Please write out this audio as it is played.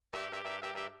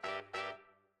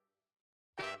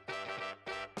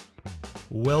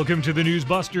Welcome to the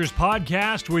Newsbusters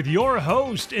podcast with your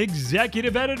host,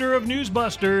 executive editor of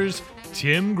Newsbusters,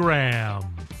 Tim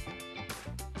Graham.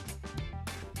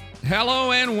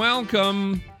 Hello and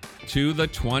welcome to the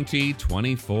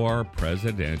 2024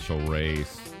 presidential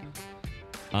race.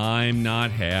 I'm not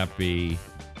happy.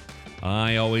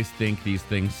 I always think these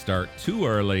things start too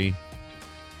early,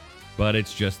 but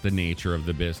it's just the nature of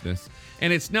the business.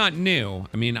 And it's not new.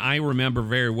 I mean, I remember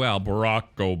very well Barack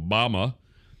Obama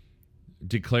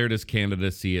declared his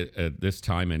candidacy at this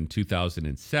time in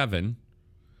 2007.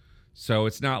 So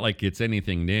it's not like it's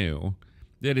anything new.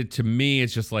 To me,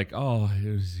 it's just like, oh,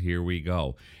 here we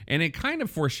go. And it kind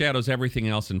of foreshadows everything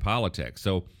else in politics.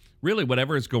 So really,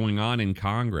 whatever is going on in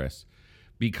Congress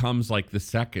becomes like the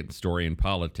second story in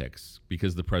politics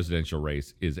because the presidential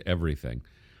race is everything.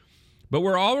 But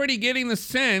we're already getting the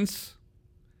sense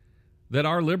that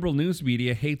our liberal news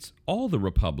media hates all the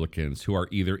Republicans who are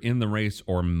either in the race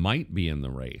or might be in the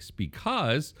race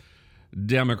because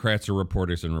Democrats are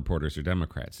reporters and reporters are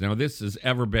Democrats. Now, this has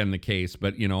ever been the case,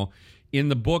 but, you know, in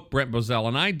the book Brent Bozell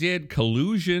and I did,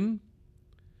 Collusion,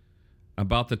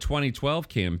 about the 2012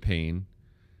 campaign,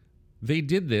 they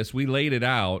did this. We laid it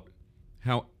out,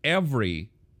 how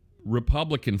every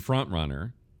Republican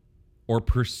frontrunner or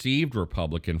perceived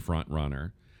Republican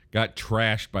frontrunner got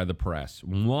trashed by the press,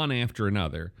 one after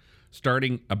another,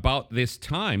 starting about this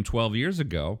time, 12 years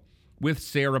ago, with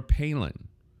Sarah Palin,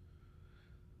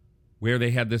 where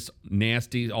they had this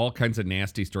nasty, all kinds of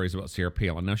nasty stories about Sarah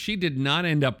Palin. Now, she did not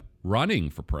end up running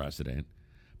for president,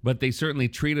 but they certainly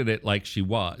treated it like she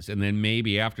was. And then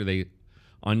maybe after they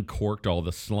uncorked all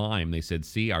the slime, they said,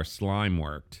 see, our slime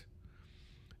worked.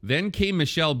 Then came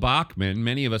Michelle Bachmann.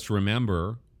 Many of us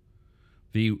remember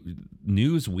the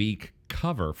Newsweek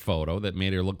cover photo that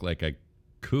made her look like a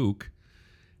kook,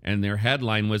 and their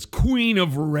headline was Queen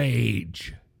of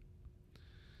Rage,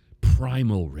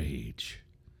 Primal Rage.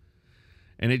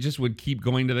 And it just would keep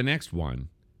going to the next one.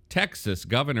 Texas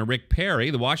Governor Rick Perry,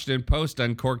 the Washington Post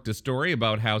uncorked a story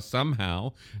about how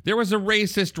somehow there was a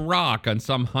racist rock on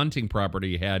some hunting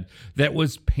property he had that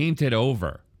was painted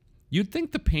over. You'd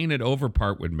think the painted over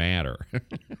part would matter.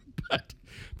 But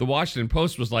the Washington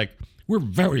Post was like, we're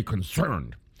very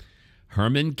concerned.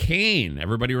 Herman Cain.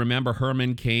 Everybody remember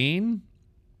Herman Cain?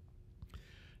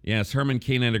 Yes, Herman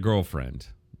Cain had a girlfriend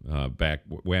back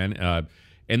when.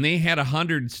 And they had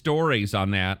 100 stories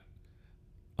on that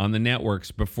on the networks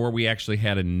before we actually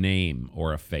had a name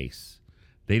or a face.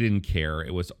 They didn't care.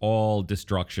 It was all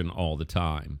destruction all the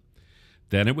time.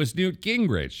 Then it was Newt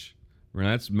Gingrich.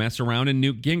 Let's mess around in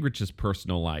Newt Gingrich's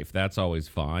personal life. That's always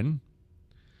fun.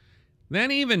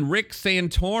 Then even Rick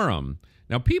Santorum.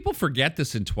 Now, people forget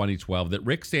this in 2012, that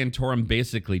Rick Santorum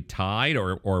basically tied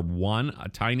or won a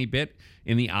tiny bit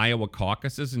in the Iowa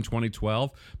caucuses in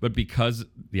 2012. But because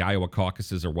the Iowa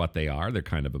caucuses are what they are, they're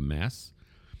kind of a mess.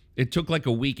 It took like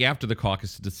a week after the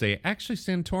caucuses to say, actually,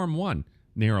 Santorum won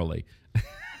narrowly.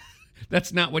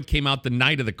 That's not what came out the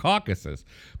night of the caucuses.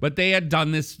 But they had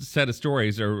done this set of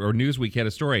stories, or Newsweek had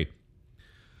a story.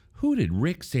 Who did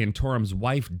Rick Santorum's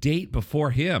wife date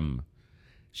before him?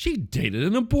 She dated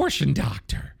an abortion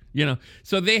doctor, you know.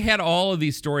 So they had all of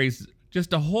these stories,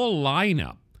 just a whole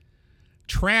lineup,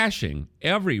 trashing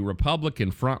every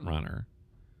Republican frontrunner.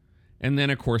 And then,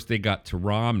 of course, they got to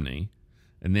Romney.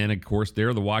 And then, of course,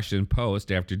 they're the Washington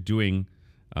Post, after doing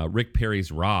Rick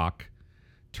Perry's Rock,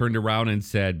 turned around and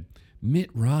said,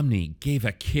 Mitt Romney gave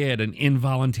a kid an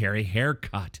involuntary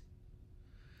haircut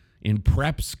in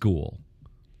prep school.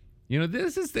 You know,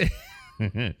 this is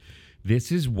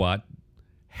this is what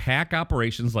hack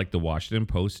operations like the Washington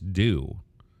Post do.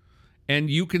 And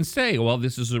you can say, well,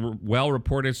 this is a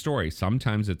well-reported story.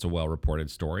 Sometimes it's a well-reported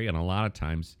story, and a lot of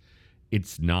times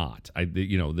it's not.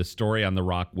 The story on the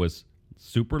Rock was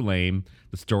super lame.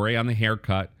 The story on the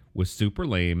haircut was super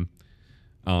lame.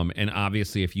 And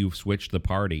obviously, if you switched the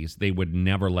parties, they would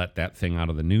never let that thing out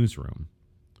of the newsroom.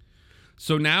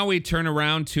 So now we turn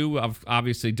around to,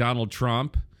 obviously, Donald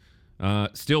Trump,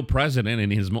 still president in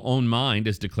his own mind,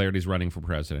 has declared he's running for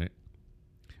president.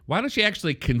 Why don't you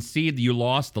actually concede that you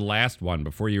lost the last one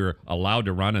before you're allowed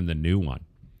to run in the new one?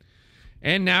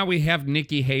 And now we have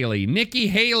Nikki Haley. Nikki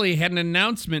Haley had an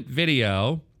announcement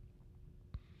video.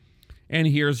 And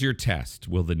here's your test.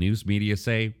 Will the news media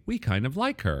say, we kind of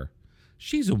like her?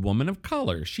 She's a woman of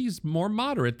color. She's more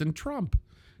moderate than Trump.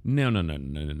 No.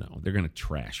 They're going to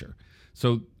trash her.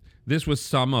 So this was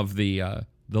some of the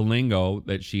lingo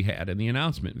that she had in the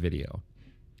announcement video.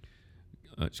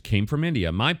 It came from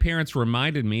India. My parents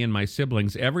reminded me and my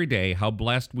siblings every day how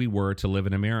blessed we were to live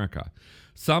in America.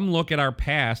 Some look at our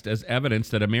past as evidence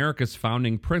that America's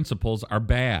founding principles are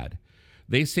bad.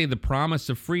 They say the promise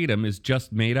of freedom is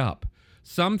just made up.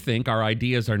 Some think our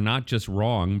ideas are not just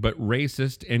wrong, but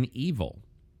racist and evil.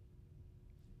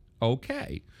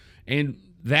 Okay. And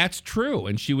that's true.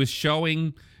 And she was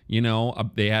showing,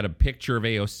 they had a picture of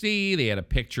AOC. They had a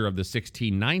picture of the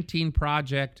 1619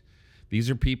 Project. These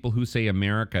are people who say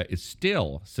America is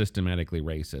still systematically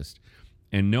racist.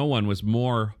 And no one was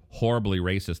more horribly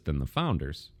racist than the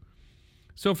founders.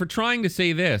 So for trying to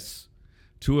say this,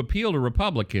 to appeal to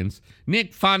Republicans,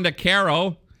 Nick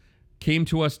Fondacaro came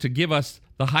to us to give us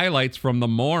the highlights from the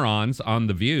morons on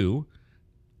The View.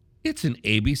 It's an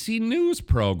ABC News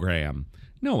program.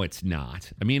 No, it's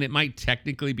not. I mean, it might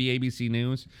technically be ABC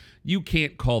News. You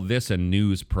can't call this a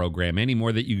news program any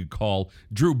more than you could call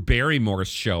Drew Barrymore's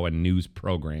show a news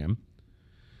program.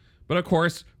 But of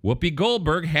course, Whoopi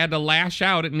Goldberg had to lash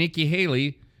out at Nikki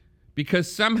Haley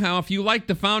because somehow if you like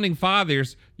the Founding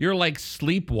Fathers, you're like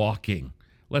sleepwalking.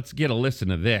 Let's get a listen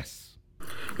to this.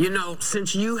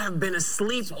 Since you have been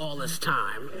asleep all this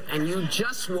time and you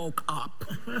just woke up,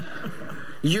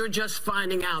 you're just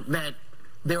finding out that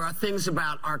there are things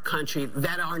about our country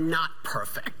that are not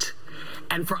perfect.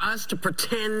 And for us to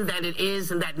pretend that it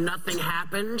is and that nothing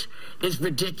happened is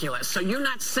ridiculous. So you're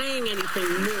not saying anything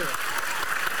new.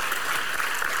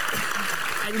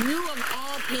 And you, of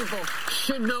all people,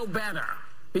 should know better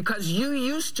because you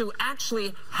used to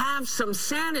actually have some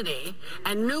sanity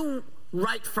and knew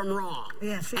right from wrong.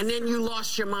 Yes, and then you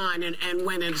lost your mind and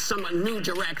went in some new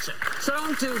direction. So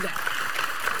don't do that.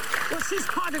 Well, she's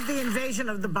part of the invasion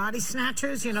of the body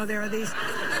snatchers. There are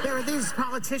these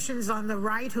politicians on the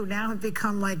right who now have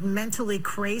become like mentally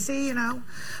crazy,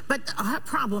 But her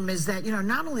problem is that,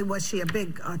 not only was she a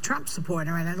big Trump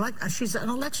supporter, and she's an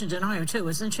election denier too,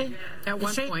 isn't she? At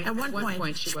one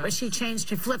point she was. She changed,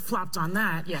 she flip-flopped on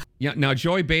that. Yeah. Now,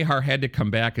 Joy Behar had to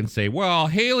come back and say, well,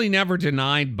 Haley never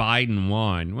denied Biden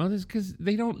won. Well, it's because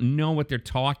they don't know what they're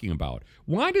talking about.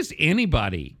 Why does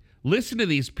anybody listen to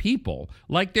these people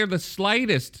like they're the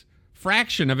slightest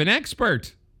fraction of an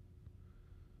expert?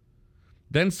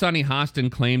 Then Sunny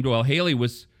Hostin claimed, well, Haley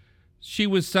was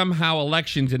somehow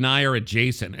election denier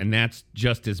adjacent, and that's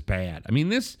just as bad. I mean,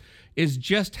 this is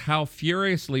just how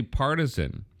furiously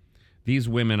partisan these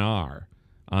women are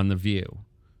on The View.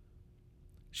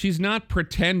 She's not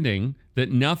pretending that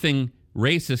nothing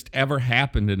racist ever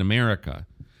happened in America.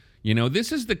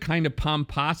 This is the kind of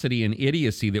pomposity and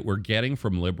idiocy that we're getting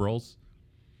from liberals.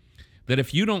 That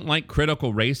if you don't like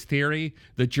critical race theory,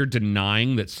 that you're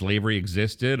denying that slavery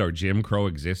existed or Jim Crow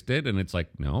existed. And it's like,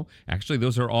 no, actually,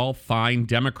 those are all fine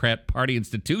Democrat Party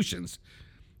institutions.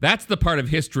 That's the part of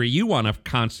history you want to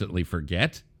constantly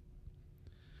forget.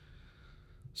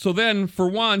 So then, for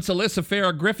once, Alyssa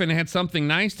Farah Griffin had something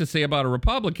nice to say about a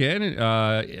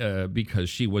Republican because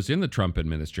she was in the Trump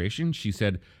administration. She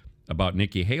said about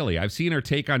Nikki Haley, I've seen her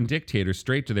take on dictators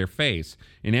straight to their face.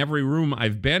 In every room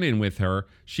I've been in with her,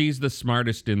 she's the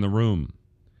smartest in the room.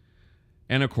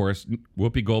 And of course,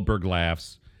 Whoopi Goldberg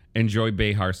laughs, and Joy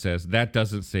Behar says, that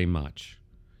doesn't say much.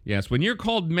 Yes, when you're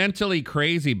called mentally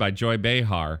crazy by Joy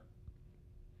Behar,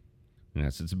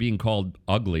 yes, it's being called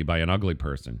ugly by an ugly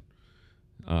person.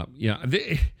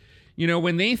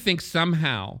 When they think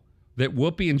somehow that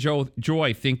Whoopi and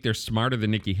Joy think they're smarter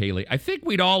than Nikki Haley, I think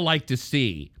we'd all like to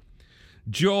see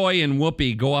Joy and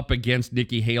Whoopi go up against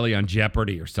Nikki Haley on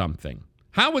Jeopardy or something.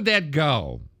 How would that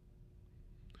go?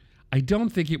 I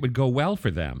don't think it would go well for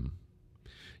them.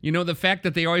 The fact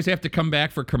that they always have to come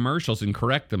back for commercials and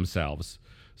correct themselves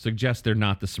suggests they're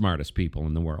not the smartest people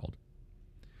in the world.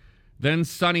 Then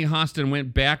Sunny Hostin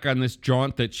went back on this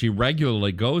jaunt that she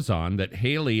regularly goes on, that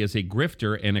Haley is a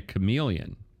grifter and a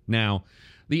chameleon. Now,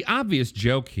 the obvious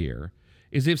joke here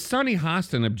is if Sunny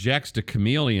Hostin objects to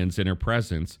chameleons in her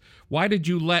presence, why did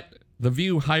you let The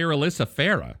View hire Alyssa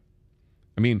Farah?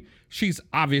 I mean, she's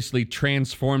obviously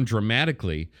transformed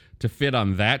dramatically to fit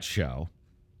on that show.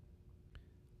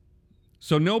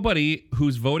 So nobody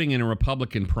who's voting in a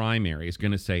Republican primary is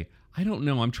going to say, I don't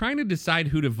know, I'm trying to decide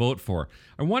who to vote for.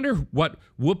 I wonder what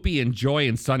Whoopi and Joy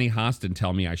and Sunny Hostin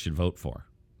tell me I should vote for.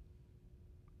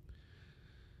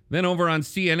 Then over on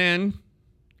CNN,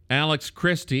 Alex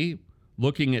Christie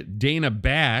looking at Dana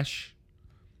Bash.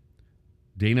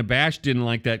 Dana Bash didn't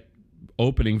like that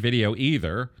opening video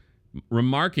either,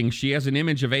 remarking she has an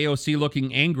image of AOC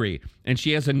looking angry, and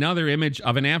she has another image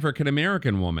of an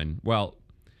African-American woman. Well,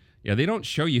 yeah, they don't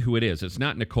show you who it is. It's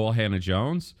not Nicole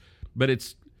Hannah-Jones, but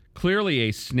it's clearly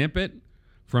a snippet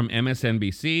from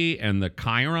MSNBC, and the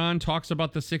Chiron talks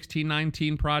about the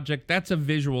 1619 Project. That's a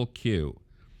visual cue.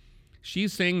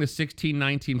 She's saying the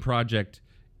 1619 Project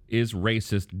is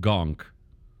racist gunk.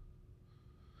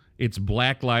 It's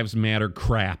Black Lives Matter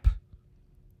crap.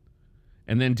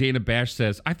 And then Dana Bash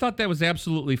says, I thought that was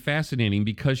absolutely fascinating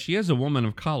because she is a woman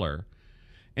of color.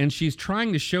 And she's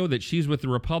trying to show that she's with the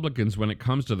Republicans when it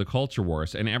comes to the culture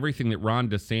wars and everything that Ron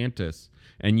DeSantis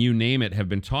and you name it have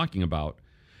been talking about.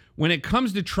 When it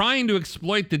comes to trying to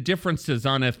exploit the differences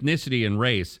on ethnicity and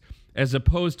race as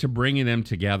opposed to bringing them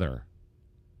together.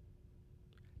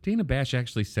 Dana Bash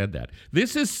actually said that.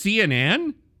 This is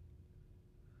CNN?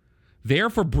 There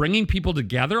for bringing people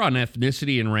together on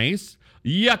ethnicity and race?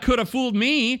 You could have fooled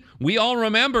me. We all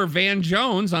remember Van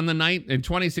Jones on the night in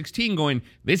 2016 going,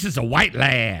 this is a white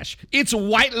lash. It's a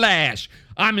white lash.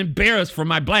 I'm embarrassed for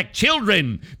my black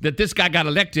children that this guy got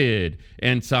elected.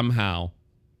 And somehow,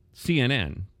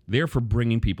 CNN, there for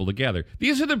bringing people together.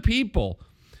 These are the people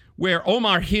where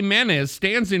Omar Jimenez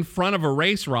stands in front of a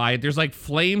race riot. There's like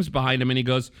flames behind him and he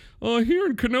goes, oh, here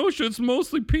in Kenosha, it's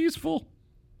mostly peaceful.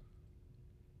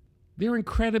 They're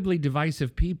incredibly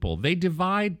divisive people. They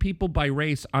divide people by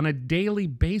race on a daily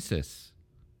basis.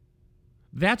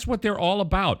 That's what they're all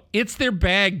about. It's their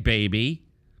bag, baby.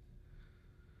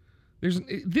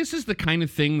 This is the kind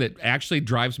of thing that actually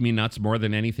drives me nuts more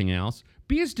than anything else.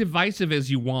 Be as divisive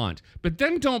as you want, but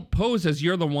then don't pose as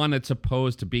you're the one that's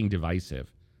opposed to being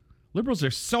divisive. Liberals are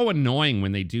so annoying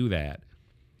when they do that.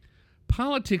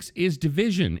 Politics is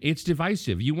division. It's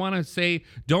divisive. You want to say,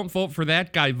 don't vote for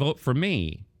that guy, vote for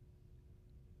me.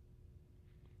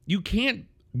 You can't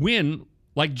win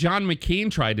like John McCain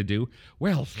tried to do.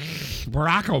 Well,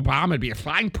 Barack Obama would be a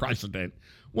fine president.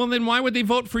 Well, then why would they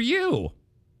vote for you?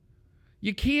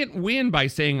 You can't win by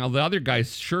saying, oh, the other guy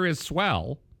sure is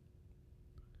swell.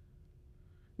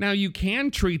 Now, you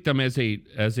can treat them as a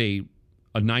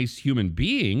nice human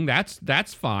being.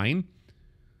 That's fine.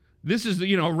 This is,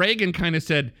 Reagan kind of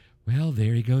said, well,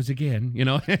 there he goes again,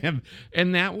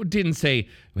 and that didn't say,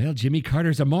 well, Jimmy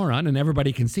Carter's a moron and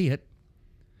everybody can see it.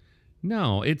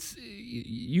 No,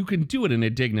 you can do it in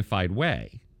a dignified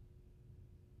way.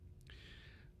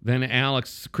 Then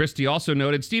Alex Christie also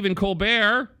noted Stephen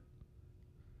Colbert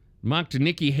mocked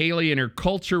Nikki Haley and her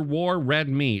culture war red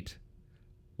meat.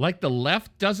 Like the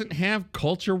left doesn't have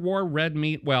culture war red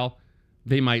meat. Well,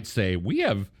 they might say, we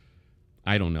have,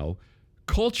 I don't know,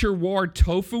 culture war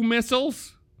tofu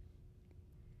missiles.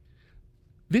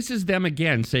 This is them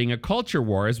again saying a culture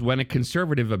war is when a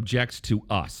conservative objects to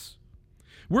us.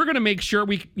 We're going to make sure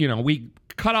we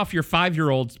cut off your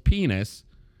 5-year-old's penis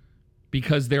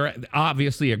because they're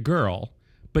obviously a girl,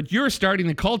 but you're starting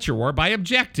the culture war by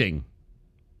objecting.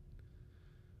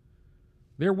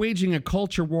 They're waging a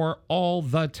culture war all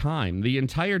the time. The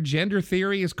entire gender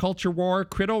theory is culture war.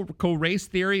 Critical race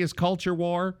theory is culture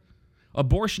war.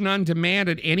 Abortion on demand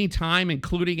at any time,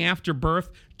 including after birth.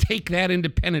 Take that,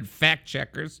 independent fact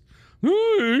checkers.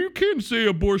 Oh, you can't say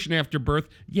abortion after birth.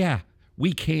 Yeah,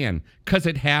 we can, because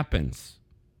it happens.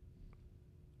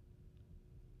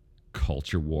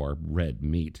 Culture war, red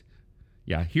meat.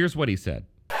 Yeah, here's what he said.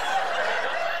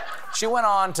 She went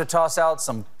on to toss out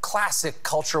some classic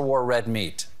culture war red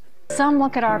meat. Some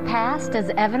look at our past as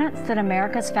evidence that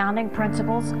America's founding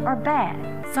principles are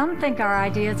bad. Some think our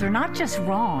ideas are not just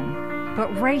wrong, but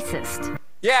racist.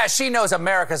 Yeah, she knows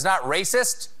America's not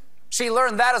racist. She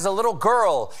learned that as a little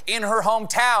girl in her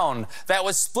hometown that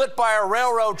was split by a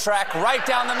railroad track right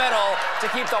down the middle to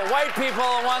keep the white people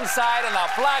on one side and the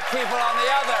black people on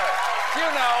the other. You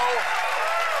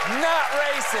know, not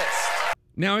racist.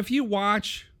 Now, if you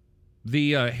watch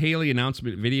the Haley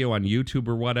announcement video on YouTube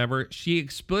or whatever, she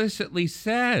explicitly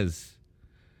says,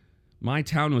 my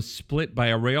town was split by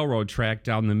a railroad track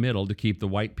down the middle to keep the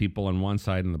white people on one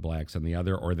side and the blacks on the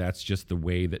other, or that's just the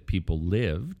way that people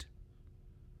lived.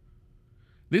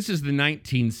 This is the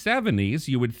 1970s.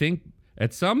 You would think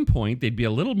at some point they'd be a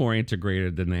little more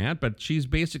integrated than that, but she's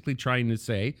basically trying to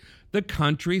say the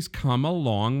country's come a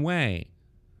long way.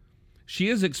 She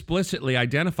is explicitly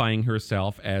identifying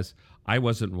herself as, I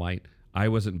wasn't white, I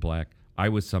wasn't black, I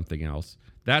was something else.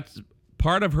 That's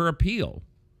part of her appeal.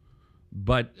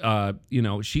 But,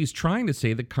 she's trying to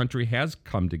say the country has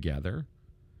come together.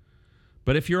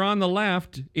 But if you're on the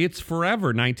left, it's forever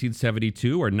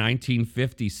 1972 or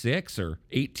 1956 or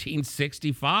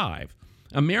 1865.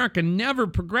 America never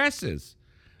progresses.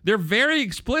 They're very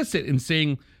explicit in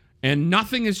saying, and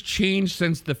nothing has changed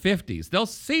since the 50s. They'll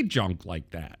say junk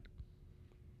like that.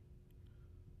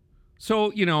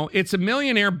 So, it's a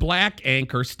millionaire black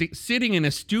anchor sitting in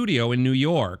a studio in New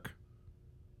York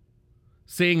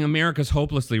saying America's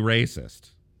hopelessly racist.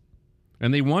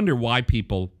 And they wonder why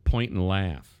people point and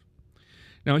laugh.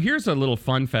 Now, here's a little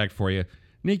fun fact for you.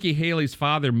 Nikki Haley's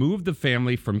father moved the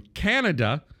family from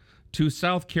Canada to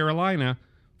South Carolina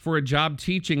for a job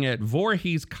teaching at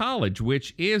Voorhees College,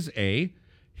 which is a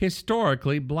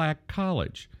historically black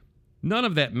college. None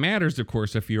of that matters, of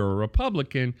course, if you're a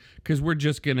Republican, because we're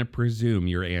just going to presume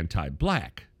you're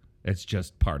anti-black. That's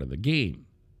just part of the game.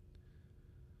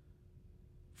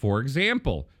 For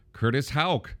example, Curtis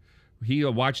Houck, he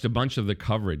watched a bunch of the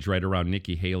coverage right around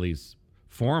Nikki Haley's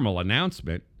formal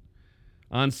announcement.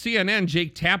 On CNN,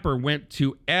 Jake Tapper went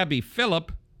to Abby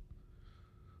Phillip,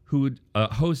 who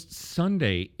hosts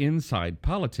Sunday Inside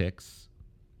Politics.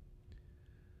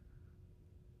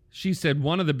 She said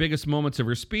one of the biggest moments of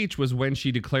her speech was when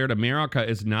she declared America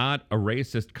is not a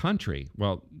racist country.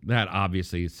 Well, that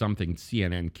obviously is something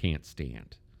CNN can't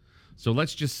stand. So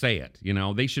let's just say it. You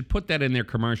know, they should put that in their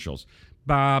commercials.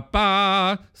 Ba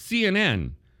ba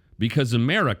CNN, because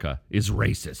America is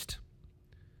racist.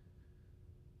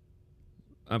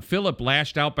 Phillip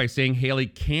lashed out by saying Haley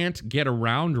can't get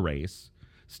around race,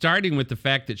 starting with the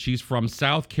fact that she's from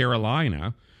South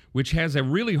Carolina, which has a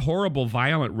really horrible,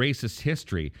 violent, racist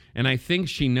history, and I think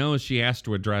she knows she has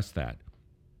to address that.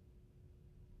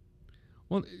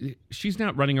 Well, she's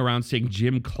not running around saying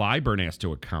Jim Clyburn has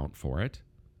to account for it.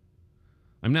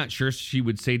 I'm not sure she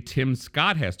would say Tim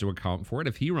Scott has to account for it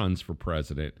if he runs for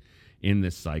president in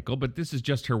this cycle, but this is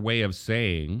just her way of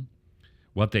saying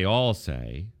what they all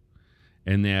say,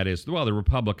 and that is, well, the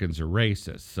Republicans are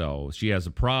racist, so she has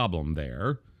a problem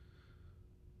there.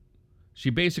 She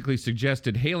basically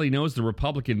suggested Haley knows the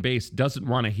Republican base doesn't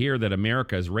want to hear that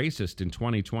America is racist in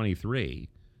 2023.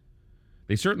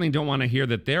 They certainly don't want to hear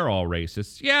that they're all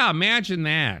racists. Yeah, imagine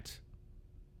that.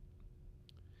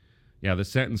 Yeah, the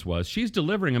sentence was, she's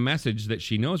delivering a message that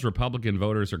she knows Republican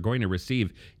voters are going to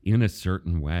receive in a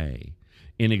certain way,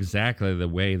 in exactly the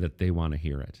way that they want to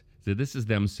hear it. So this is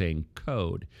them saying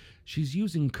code. She's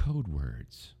using code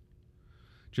words.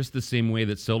 Just the same way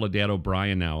that Soledad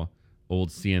O'Brien now, old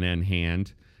CNN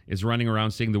hand, is running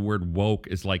around saying the word woke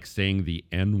is like saying the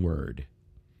N-word.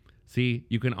 See,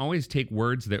 you can always take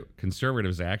words that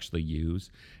conservatives actually use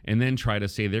and then try to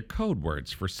say they're code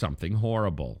words for something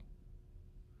horrible.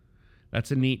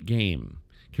 That's a neat game.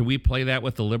 Can we play that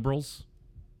with the liberals?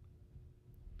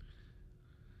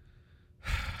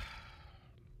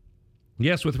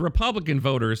 Yes, with Republican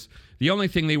voters, the only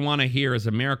thing they want to hear is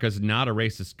America's not a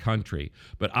racist country.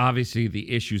 But obviously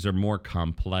the issues are more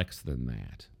complex than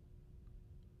that.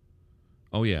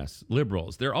 Oh yes,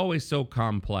 liberals, they're always so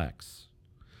complex.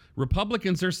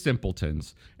 Republicans are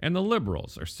simpletons, and the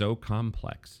liberals are so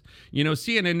complex. You know,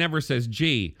 CNN never says,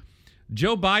 gee,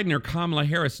 Joe Biden or Kamala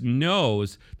Harris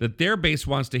knows that their base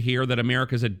wants to hear that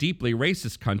America's a deeply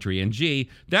racist country, and gee,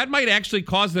 that might actually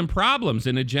cause them problems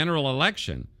in a general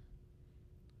election.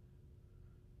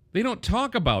 They don't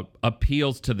talk about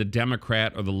appeals to the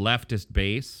Democrat or the leftist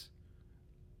base.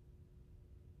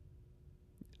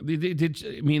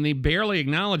 They barely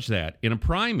acknowledge that in a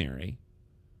primary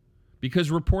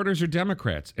because reporters are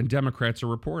Democrats and Democrats are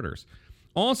reporters.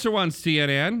 Also on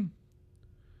CNN,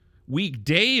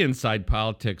 weekday Inside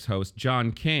Politics host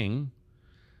John King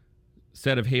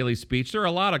said of Haley's speech, there are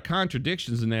a lot of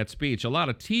contradictions in that speech, a lot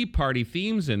of Tea Party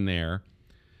themes in there,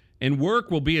 and work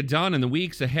will be done in the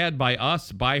weeks ahead by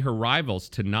us, by her rivals,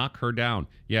 to knock her down.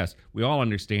 Yes, we all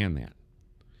understand that.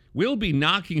 We'll be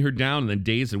knocking her down in the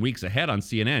days and weeks ahead on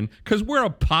CNN because we're a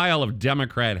pile of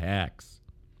Democrat hacks.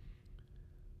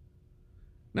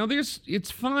 Now,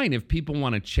 it's fine if people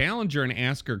want to challenge her and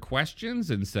ask her questions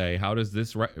and say, how does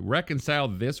this reconcile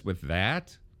this with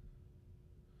that?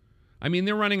 I mean,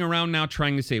 they're running around now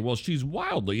trying to say, well, she's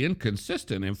wildly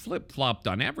inconsistent and flip-flopped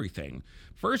on everything.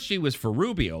 First, she was for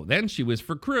Rubio. Then she was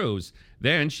for Cruz.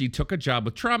 Then she took a job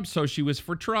with Trump, so she was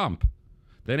for Trump.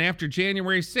 Then after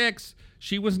January 6th,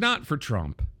 she was not for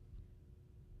Trump.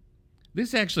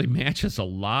 This actually matches a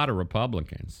lot of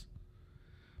Republicans.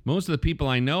 Most of the people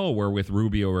I know were with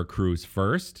Rubio or Cruz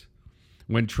first.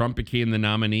 When Trump became the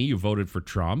nominee, you voted for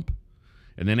Trump.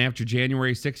 And then after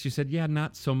January 6th, you said, yeah,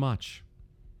 not so much.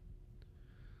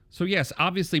 So yes,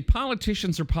 obviously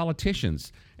politicians are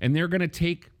politicians, and they're going to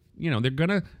take, they're going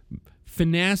to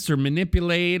finesse or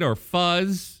manipulate or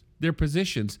fuzz their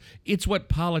positions. It's what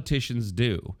politicians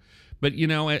do. But,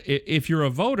 if you're a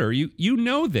voter, you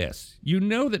know this. You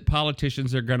know that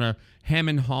politicians are going to hem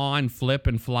and haw and flip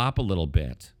and flop a little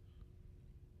bit.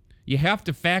 You have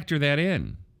to factor that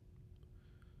in.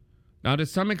 Now, to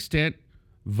some extent,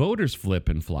 voters flip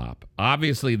and flop.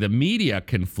 Obviously, the media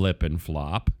can flip and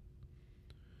flop.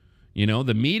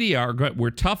 The media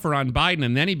were tougher on Biden,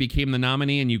 and then he became the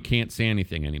nominee, and you can't say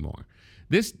anything anymore.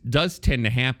 This does tend to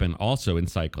happen also in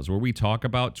cycles where we talk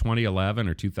about 2011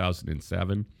 or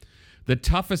 2007. The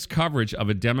toughest coverage of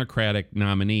a Democratic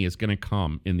nominee is going to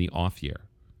come in the off year.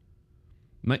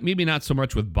 Maybe not so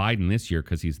much with Biden this year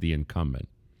because he's the incumbent.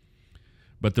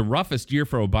 But the roughest year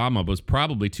for Obama was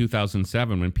probably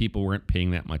 2007 when people weren't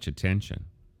paying that much attention.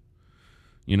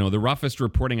 You know, the roughest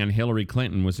reporting on Hillary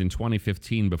Clinton was in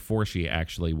 2015 before she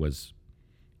actually was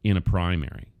in a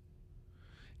primary.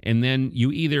 And then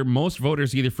most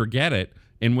voters either forget it,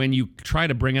 and when you try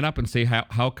to bring it up and say,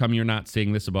 how come you're not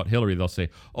saying this about Hillary, they'll say,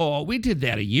 oh, we did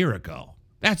that a year ago.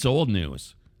 That's old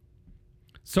news.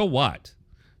 So what?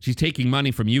 She's taking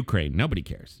money from Ukraine. Nobody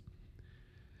cares.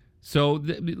 So,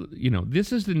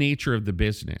 this is the nature of the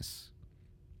business.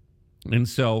 And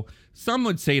so some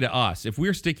would say to us, if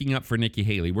we're sticking up for Nikki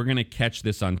Haley, we're going to catch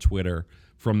this on Twitter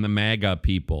from the MAGA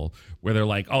people where they're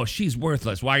like, oh, she's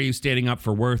worthless. Why are you standing up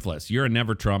for worthless? You're a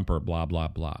never Trumper, blah, blah,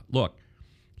 blah. Look,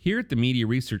 here at the Media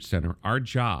Research Center, our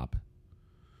job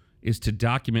is to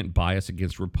document bias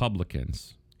against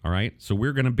Republicans. All right? So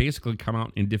we're going to basically come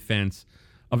out in defense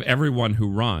of everyone who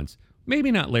runs.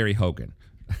 Maybe not Larry Hogan.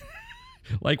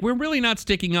 Like, we're really not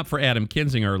sticking up for Adam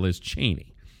Kinzinger or Liz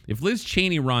Cheney. If Liz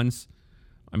Cheney runs,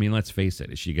 I mean, let's face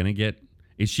it, is she going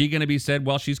to be said,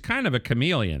 well, she's kind of a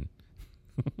chameleon?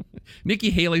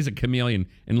 Nikki Haley's a chameleon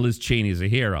and Liz Cheney's a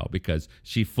hero because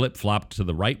she flip-flopped to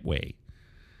the right way.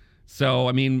 So,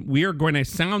 I mean, we are going to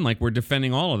sound like we're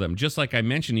defending all of them. Just like I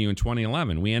mentioned to you in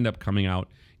 2011, we end up coming out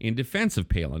in defense of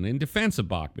Palin, in defense of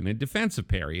Bachmann, in defense of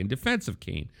Perry, in defense of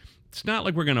Kaine. It's not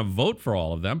like we're going to vote for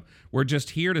all of them. We're just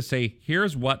here to say,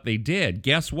 here's what they did.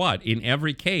 Guess what? In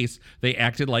every case, they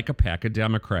acted like a pack of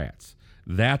Democrats.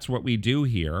 That's what we do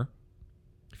here.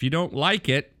 If you don't like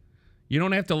it, you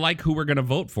don't have to like who we're going to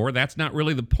vote for. That's not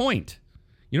really the point.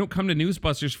 You don't come to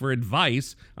Newsbusters for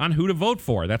advice on who to vote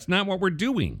for. That's not what we're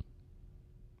doing.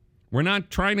 We're not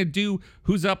trying to do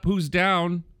who's up, who's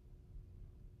down.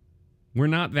 We're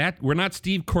not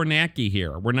Steve Kornacki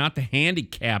here. We're not the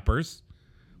handicappers.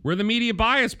 We're the media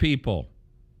bias people.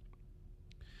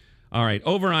 All right,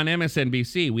 over on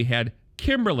MSNBC, we had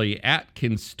Kimberly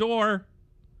Atkins-Storr.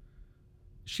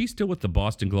 She's still with the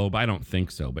Boston Globe. I don't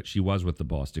think so, but she was with the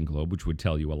Boston Globe, which would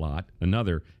tell you a lot.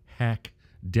 Another hack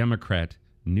Democrat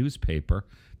newspaper.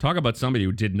 Talk about somebody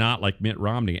who did not like Mitt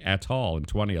Romney at all in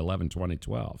 2011,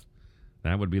 2012.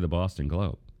 That would be the Boston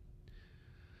Globe.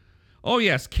 Oh,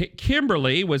 yes,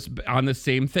 Kimberly was on the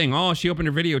same thing. Oh, she opened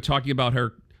her video talking about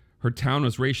her town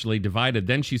was racially divided.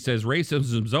 Then she says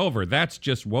racism's over. That's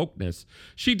just wokeness.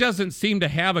 She doesn't seem to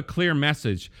have a clear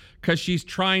message because she's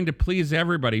trying to please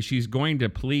everybody she's going to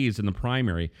please in the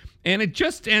primary. And it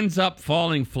just ends up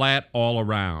falling flat all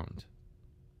around.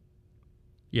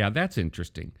 Yeah, that's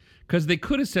interesting. Because they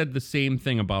could have said the same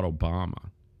thing about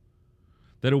Obama.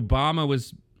 That Obama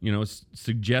was,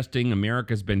 suggesting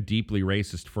America's been deeply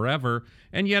racist forever,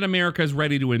 and yet America is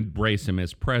ready to embrace him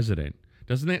as president.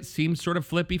 Doesn't that seem sort of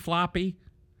flippy-floppy?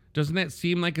 Doesn't that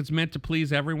seem like it's meant to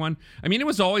please everyone? I mean, it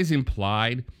was always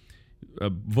implied,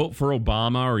 vote for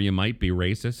Obama or you might be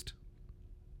racist.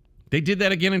 They did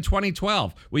that again in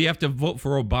 2012. Well, you have to vote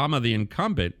for Obama, the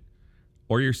incumbent,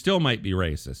 or you still might be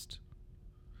racist.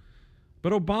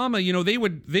 But Obama,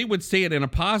 they would say it in a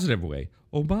positive way.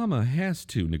 Obama has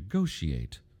to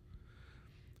negotiate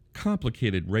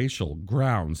complicated racial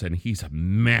grounds, and he's a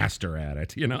master at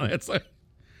it. That's like...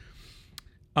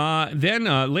 Then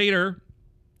later,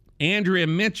 Andrea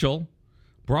Mitchell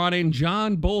brought in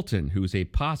John Bolton, who's a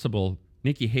possible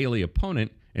Nikki Haley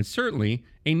opponent and certainly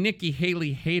a Nikki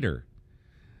Haley hater.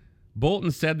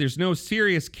 Bolton said there's no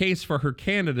serious case for her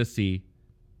candidacy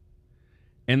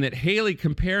and that Haley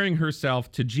comparing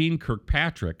herself to Jeane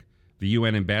Kirkpatrick, the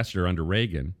UN ambassador under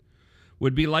Reagan,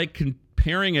 would be like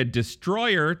comparing a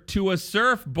destroyer to a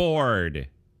surfboard.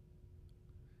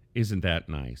 Isn't that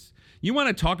nice? You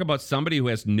want to talk about somebody who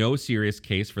has no serious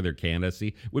case for their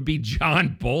candidacy? Would be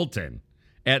John Bolton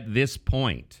at this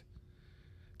point.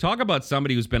 Talk about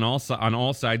somebody who's been on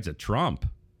all sides of Trump.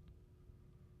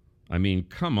 I mean,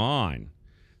 come on.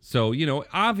 So,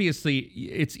 obviously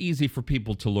it's easy for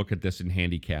people to look at this and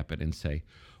handicap it and say,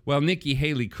 well, Nikki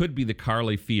Haley could be the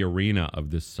Carly Fiorina of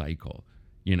this cycle.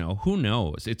 Who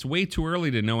knows? It's way too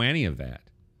early to know any of that.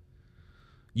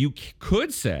 You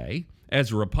could say,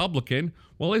 as a Republican,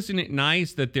 well, isn't it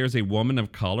nice that there's a woman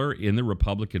of color in the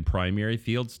Republican primary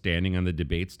field standing on the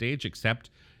debate stage, except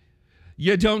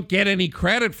you don't get any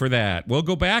credit for that. We'll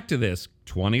go back to this.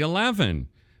 2011,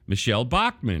 Michelle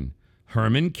Bachmann,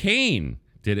 Herman Cain.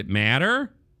 Did it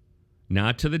matter?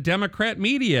 Not to the Democrat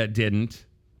media, it didn't.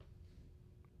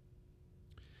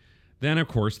 Then, of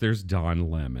course, there's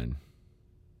Don Lemon.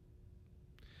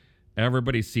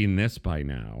 Everybody's seen this by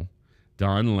now.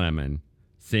 Don Lemon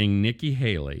saying Nikki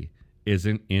Haley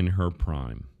isn't in her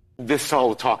prime. This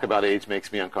whole talk about age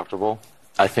makes me uncomfortable.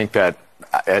 I think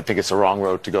it's the wrong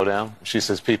road to go down. She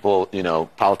says people,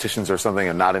 politicians or something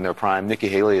are not in their prime. Nikki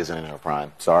Haley isn't in her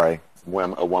prime. Sorry.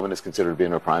 When a woman is considered to be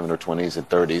in her prime in her 20s and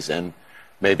 30s and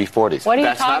maybe 40s. What are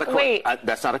you talking? Wait.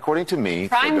 That's not according to me.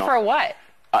 Prime for what?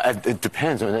 It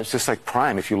depends. I mean, it's just like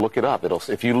prime. If you look it up,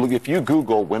 if you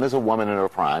Google when is a woman in her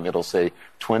prime, it'll say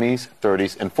 20s,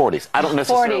 30s, and 40s. I don't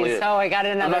necessarily. 40s. Oh, I got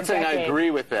another. I'm not saying decade. I agree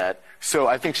with that. So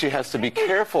I think she has to be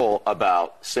careful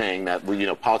about saying that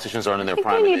politicians aren't in their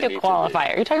prime. We need to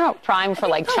qualify. Are you talking about prime for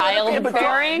like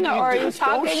childbearing, or are you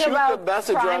talking about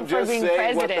prime for being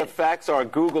president? What the facts are.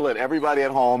 Google it. Everybody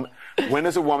at home. When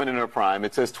is a woman in her prime?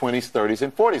 It says 20s, 30s,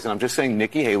 and 40s. And I'm just saying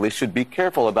Nikki Haley should be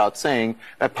careful about saying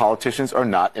that politicians are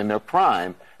not in their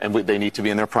prime and they need to be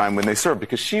in their prime when they serve,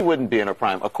 because she wouldn't be in her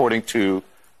prime according to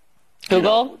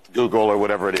Google or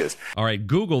whatever it is. All right,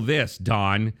 Google this,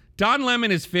 Don. Don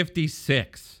Lemon is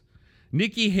 56.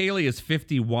 Nikki Haley is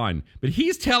 51. But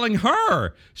he's telling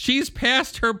her she's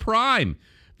past her prime.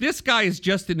 This guy is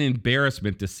just an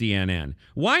embarrassment to CNN.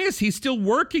 Why is he still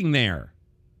working there?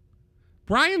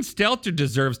 Brian Stelter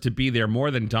deserves to be there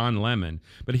more than Don Lemon,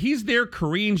 but he's there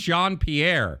Karine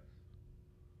Jean-Pierre.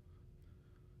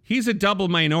 He's a double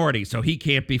minority, so he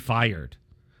can't be fired.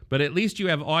 But at least you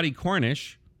have Audie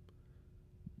Cornish,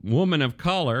 woman of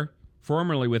color,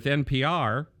 formerly with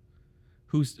NPR,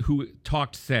 who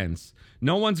talked sense.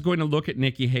 No one's going to look at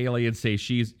Nikki Haley and say,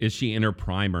 is she in her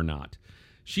prime or not?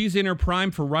 She's in her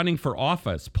prime for running for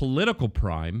office. Political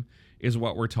prime is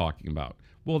what we're talking about.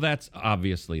 Well, that's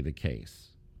obviously the case.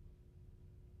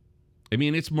 I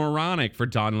mean, it's moronic for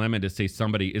Don Lemon to say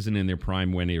somebody isn't in their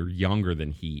prime when they're younger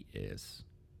than he is.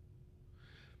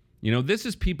 This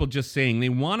is people just saying they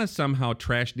want to somehow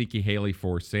trash Nikki Haley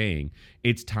for saying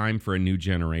it's time for a new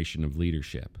generation of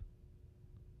leadership.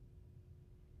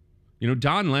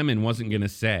 Don Lemon wasn't going to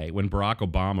say when Barack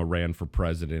Obama ran for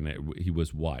president, he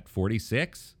was what,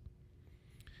 46?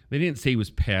 They didn't say he was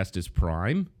past his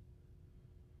prime.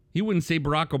 He wouldn't say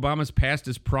Barack Obama's past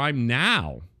his prime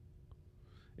now.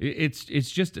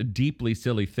 It's just a deeply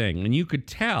silly thing. And you could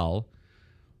tell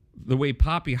the way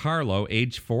Poppy Harlow,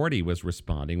 age 40, was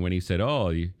responding when he said,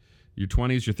 your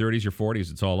 20s, your 30s, your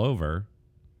 40s, it's all over.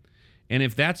 And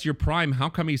if that's your prime, how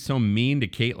come he's so mean to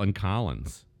Caitlin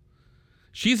Collins?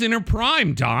 She's in her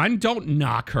prime, Don. Don't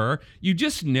knock her. You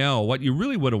just know what you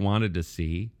really would have wanted to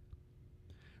see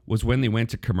was when they went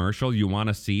to commercial. You want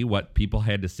to see what people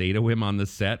had to say to him on the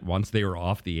set once they were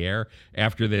off the air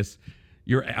after this.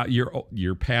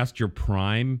 You're past your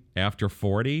prime after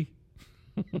 40.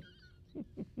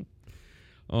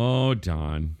 Oh,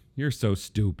 Don, you're so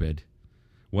stupid.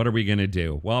 What are we going to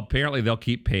do? Well, apparently they'll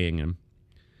keep paying him.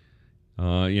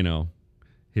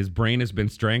 His brain has been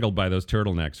strangled by those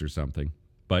turtlenecks or something.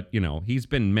 But, he's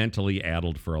been mentally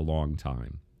addled for a long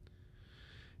time.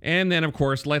 And then, of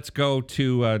course, let's go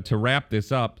to wrap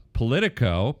this up.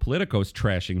 Politico's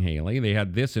trashing Haley. They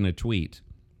had this in a tweet.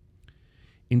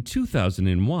 In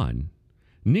 2001,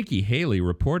 Nikki Haley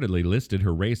reportedly listed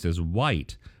her race as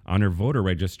white on her voter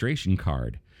registration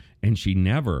card, and she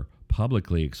never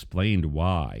publicly explained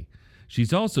why.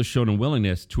 She's also shown a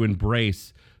willingness to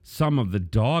embrace some of the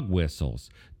dog whistles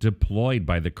deployed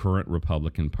by the current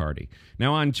Republican Party.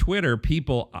 Now, on Twitter,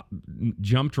 people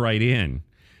jumped right in.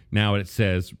 Now it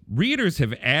says, readers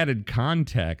have added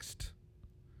context,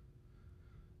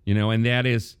 and that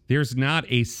is, there's not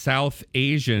a South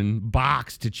Asian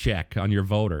box to check on your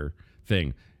voter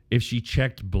thing. If she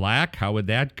checked black, how would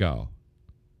that go?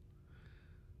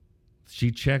 She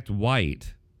checked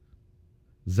white.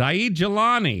 Zaid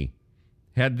Jilani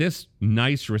had this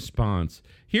nice response.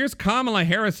 Here's Kamala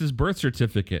Harris's birth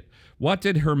certificate. What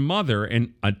did her mother,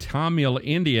 a Tamil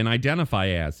Indian, identify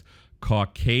as?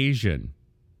 Caucasian.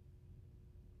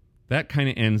 That kind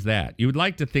of ends that. You would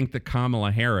like to think that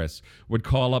Kamala Harris would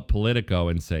call up Politico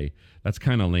and say, that's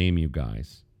kind of lame, you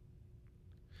guys.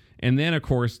 And then, of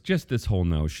course, just this whole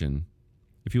notion.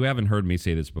 If you haven't heard me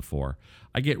say this before,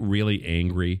 I get really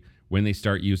angry when they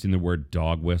start using the word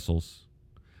dog whistles.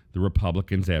 The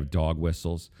Republicans have dog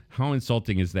whistles. How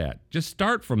insulting is that? Just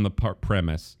start from the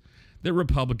premise that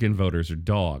Republican voters are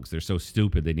dogs. They're so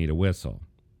stupid they need a whistle.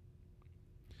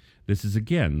 This is,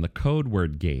 again, the code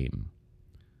word game.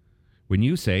 When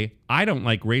you say, I don't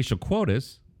like racial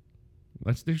quotas,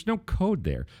 there's no code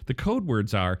there. The code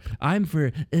words are, I'm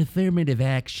for affirmative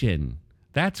action.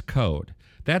 That's code.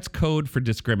 That's code for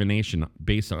discrimination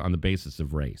based on the basis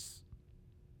of race.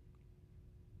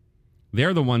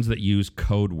 They're the ones that use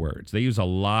code words. They use a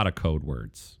lot of code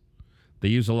words. They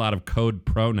use a lot of code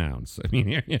pronouns. I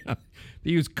mean,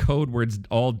 they use code words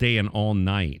all day and all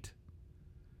night.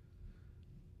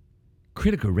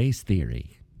 Critical race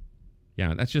theory.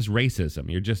 Yeah, that's just racism.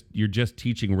 You're just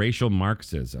teaching racial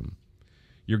Marxism.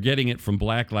 You're getting it from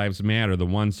Black Lives Matter, the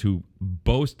ones who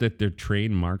boast that they're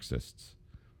trained Marxists.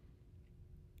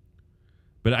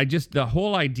 But the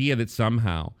whole idea that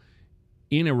somehow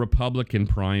in a Republican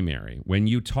primary, when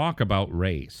you talk about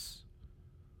race,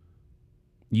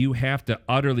 you have to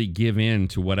utterly give in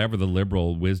to whatever the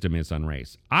liberal wisdom is on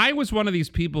race. I was one of these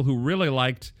people who really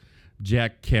liked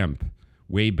Jack Kemp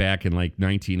way back in like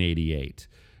 1988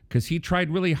 because he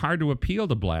tried really hard to appeal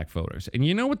to black voters. And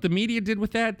you know what the media did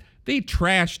with that? They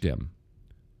trashed him.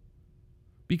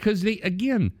 Because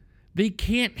they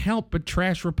can't help but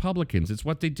trash Republicans. It's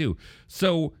what they do.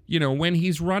 So, when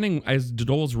he's running as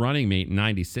Dole's running mate in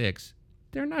 96,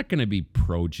 they're not going to be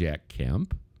pro Jack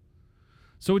Kemp.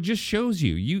 So it just shows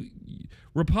you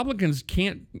Republicans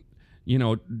can't,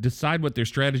 decide what their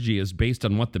strategy is based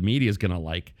on what the media is going to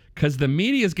like, because the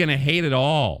media is going to hate it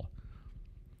all.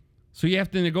 So you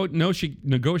have to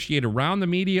negotiate around the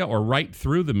media or right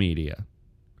through the media.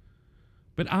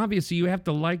 But obviously you have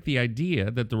to like the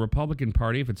idea that the Republican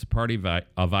Party, if it's a party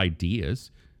of ideas,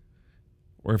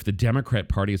 or if the Democrat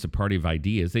Party is a party of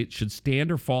ideas, they should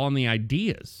stand or fall on the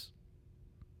ideas.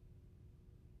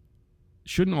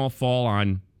 Shouldn't all fall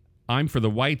on I'm for the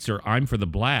whites or I'm for the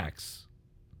blacks.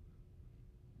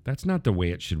 That's not the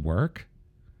way it should work.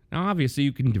 Now, obviously,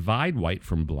 you can divide white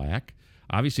from black.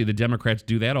 Obviously, the Democrats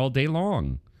do that all day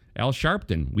long. Al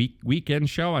Sharpton, weekend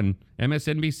show on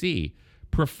MSNBC.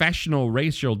 Professional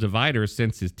racial divider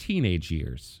since his teenage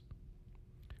years.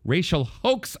 Racial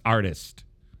hoax artist.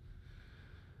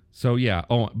 So, yeah.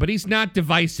 Oh, but he's not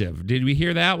divisive. Did we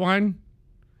hear that one?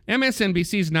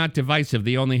 MSNBC is not divisive.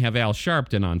 They only have Al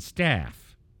Sharpton on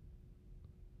staff.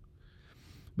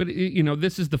 But,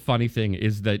 this is the funny thing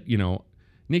is that,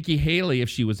 Nikki Haley, if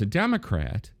she was a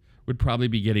Democrat, would probably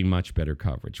be getting much better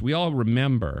coverage. We all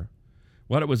remember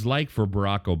what it was like for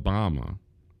Barack Obama.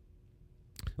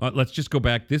 Let's just go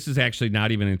back. This is actually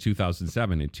not even in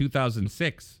 2007. In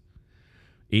 2006,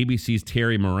 ABC's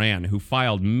Terry Moran, who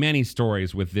filed many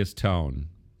stories with this tone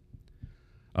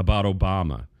about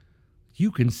Obama. You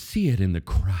can see it in the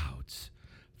crowds,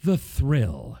 the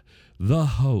thrill, the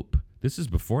hope. This is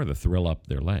before the thrill up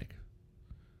their leg.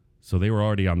 So they were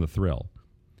already on the thrill.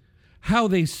 How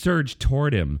they surged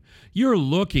toward him. You're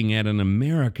looking at an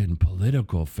American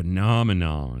political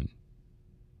phenomenon.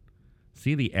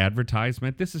 See the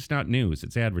advertisement? This is not news.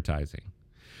 It's advertising.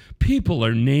 People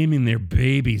are naming their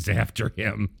babies after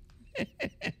him.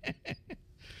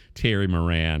 Terry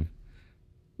Moran.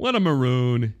 What a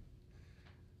maroon.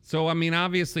 So,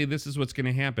 obviously, this is what's going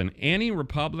to happen. Any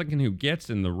Republican who gets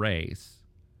in the race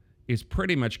is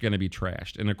pretty much going to be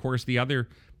trashed. And, of course, the other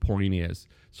point is,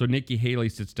 so Nikki Haley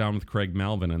sits down with Craig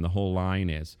Melvin, and the whole line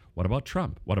is, what about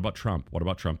Trump? What about Trump? What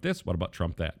about Trump this? What about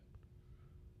Trump that?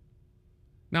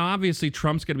 Now, obviously,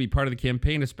 Trump's going to be part of the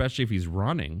campaign, especially if he's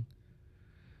running.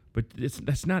 But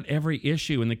that's not every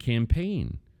issue in the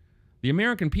campaign. The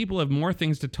American people have more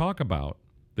things to talk about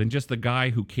than just the guy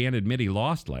who can't admit he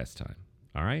lost last time.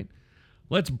 All right?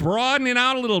 Let's broaden it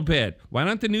out a little bit. Why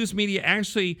don't the news media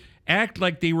actually act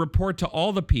like they report to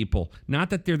all the people, not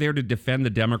that they're there to defend the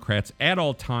Democrats at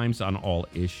all times on all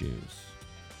issues?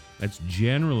 That's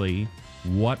generally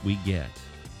what we get.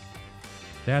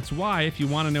 That's why, if you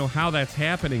want to know how that's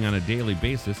happening on a daily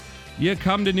basis, you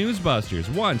come to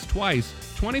Newsbusters once, twice,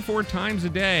 24 times a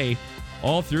day,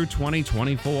 all through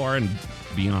 2024 and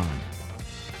beyond.